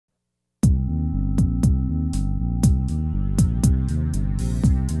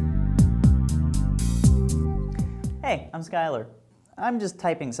Hey, I'm Skylar. I'm just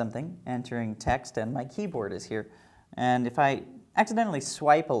typing something, entering text, and my keyboard is here. And if I accidentally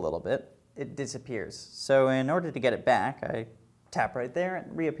swipe a little bit, it disappears. So in order to get it back, I tap right there and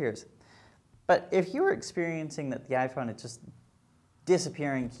it reappears. But if you're experiencing that the iPhone is just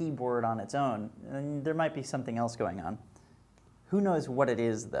disappearing keyboard on its own, then there might be something else going on. Who knows what it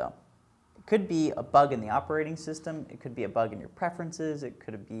is, though? It could be a bug in the operating system, it could be a bug in your preferences, it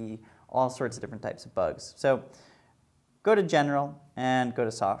could be all sorts of different types of bugs. So go to General and go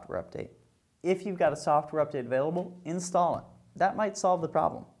to Software Update. If you've got a software update available, install it. That might solve the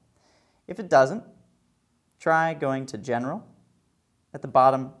problem. If it doesn't, try going to General, at the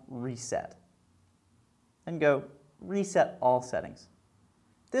bottom, Reset. Then go Reset All Settings.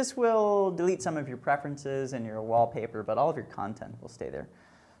 This will delete some of your preferences and your wallpaper, but all of your content will stay there.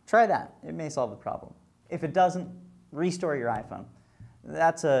 Try that. It may solve the problem. If it doesn't, restore your iPhone.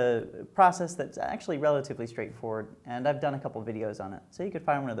 That's a process that's actually relatively straightforward, and I've done a couple videos on it, so you could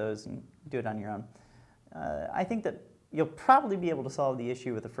find one of those and do it on your own. I think that you'll probably be able to solve the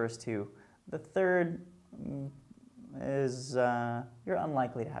issue with the first two. The third is you're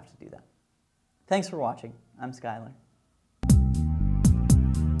unlikely to have to do that. Thanks for watching. I'm Skylar.